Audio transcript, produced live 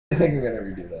think I'm gonna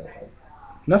redo that.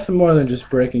 Nothing more than just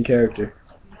breaking character.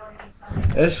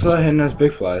 Let's go ahead and those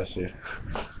big flies, dude.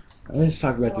 Let's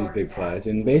talk about these big flies.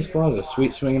 In baseball, the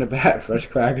sweet swing of a bat, fresh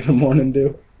crack in the morning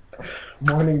dew.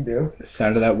 Morning dew. The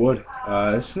sound of that wood.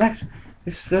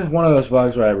 This is one of those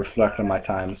vlogs where I reflect on my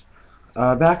times.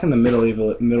 Back in the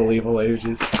medieval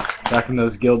ages, back in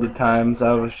those gilded times,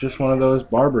 I was just one of those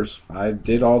barbers. I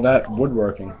did all that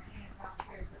woodworking.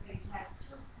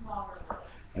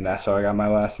 And that's how I got my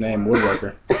last name,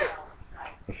 Woodworker.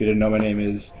 If you didn't know, my name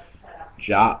is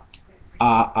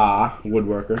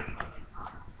Woodworker.